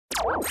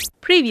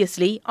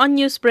Previously on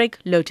Newsbreak,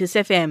 Lotus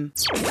FM.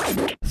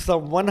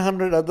 Some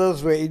 100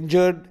 others were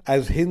injured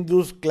as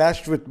Hindus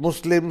clashed with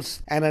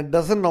Muslims and a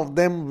dozen of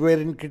them were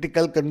in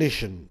critical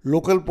condition.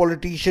 Local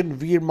politician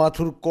Veer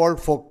Mathur called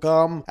for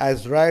calm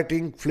as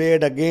rioting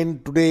flared again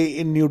today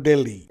in New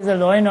Delhi. It's a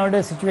law and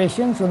order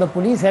situation, so the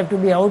police have to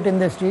be out in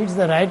the streets.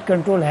 The riot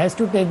control has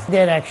to take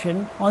their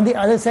action. On the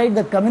other side,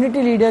 the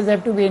community leaders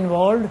have to be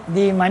involved.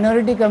 The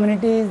minority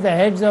communities, the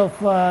heads of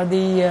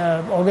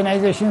the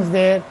organizations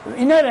there.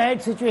 In a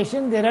riot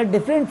situation, there are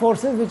different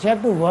forces which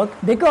have to work,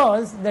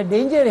 because the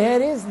danger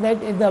here is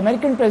that if the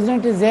American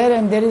president is there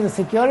and there is a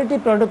security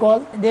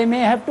protocol, there may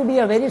have to be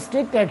a very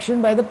strict action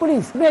by the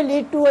police. It may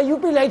lead to a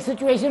UP-like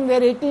situation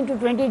where 18 to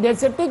 20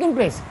 deaths have taken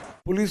place.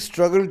 Police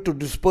struggled to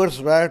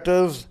disperse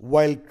rioters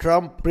while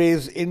Trump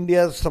praised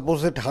India's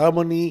supposed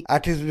harmony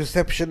at his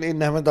reception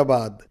in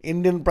Ahmadabad,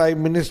 Indian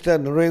Prime Minister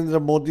Narendra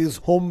Modi's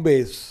home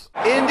base.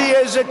 India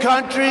is a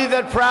country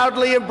that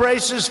proudly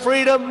embraces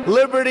freedom,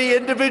 liberty,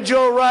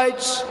 individual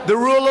rights, the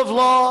rule of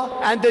law,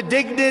 and the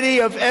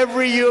dignity of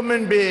every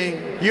human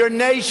being. Your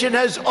nation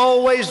has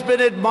always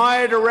been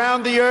admired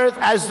around the earth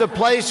as the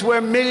place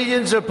where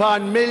millions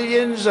upon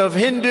millions of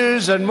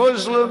Hindus and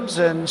Muslims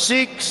and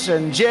Sikhs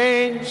and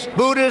Jains,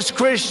 Buddhists,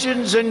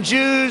 Christians and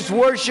Jews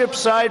worship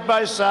side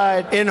by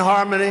side in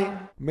harmony.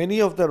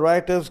 Many of the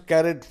rioters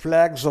carried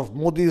flags of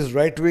Modi's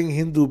right-wing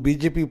Hindu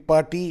BJP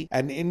party,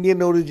 and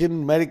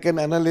Indian-origin American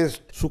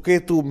analyst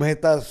Suketu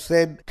Mehta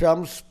said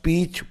Trump's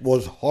speech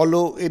was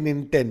hollow in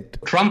intent.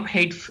 Trump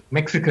hates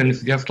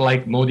Mexicans just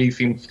like Modi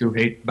seems to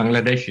hate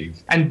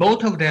Bangladeshis. And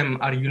both of them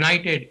are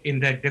united in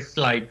their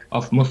dislike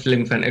of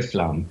Muslims and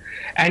Islam.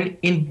 And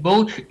in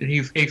both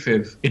these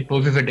cases, it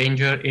poses a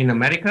danger in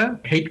America.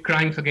 Hate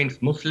crimes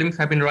against Muslims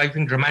have been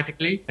rising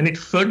dramatically, and it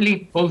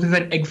certainly poses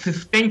an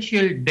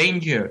existential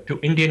danger to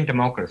Indian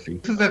democracy.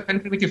 This is a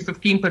country which is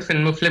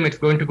 15% Muslim. It's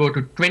going to go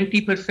to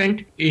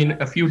 20%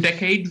 in a few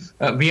decades.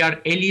 We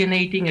are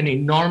alienating an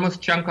enormous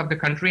chunk of the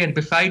country, and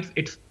besides,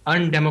 it's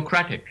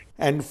undemocratic.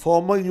 And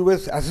former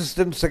U.S.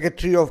 Assistant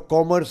Secretary of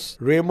Commerce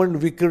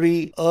Raymond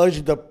Vickery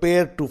urged the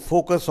pair to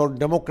focus on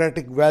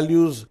democratic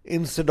values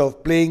instead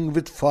of playing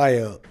with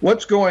fire.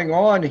 What's going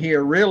on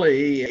here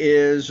really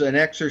is an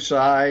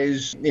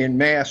exercise in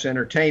mass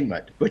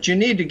entertainment. But you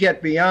need to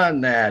get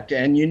beyond that,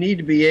 and you need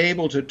to be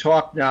able to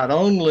talk not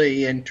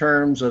only in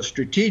terms of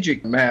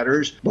strategic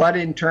matters, but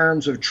in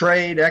terms of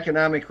trade,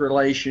 economic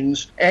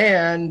relations,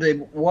 and the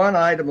one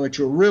item which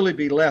will really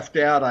be left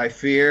out, I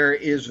fear,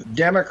 is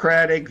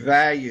democratic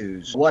values.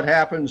 What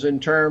happens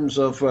in terms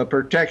of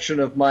protection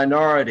of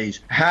minorities,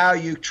 how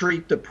you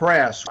treat the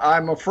press.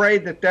 I'm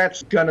afraid that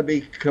that's going to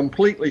be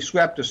completely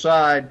swept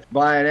aside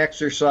by an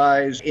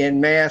exercise in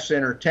mass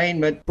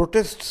entertainment.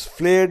 Protests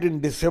flared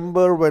in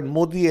December when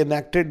Modi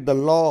enacted the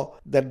law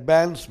that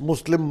bans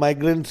Muslim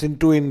migrants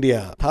into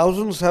India.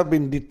 Thousands have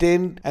been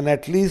detained and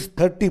at least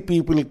 30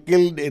 people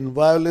killed in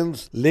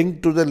violence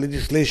linked to the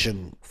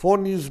legislation. For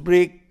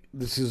Newsbreak,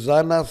 this is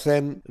Rana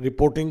Senn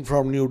reporting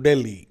from New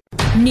Delhi.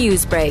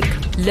 Newsbreak,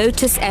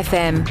 Lotus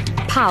FM,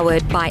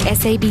 powered by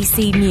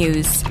SABC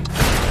News.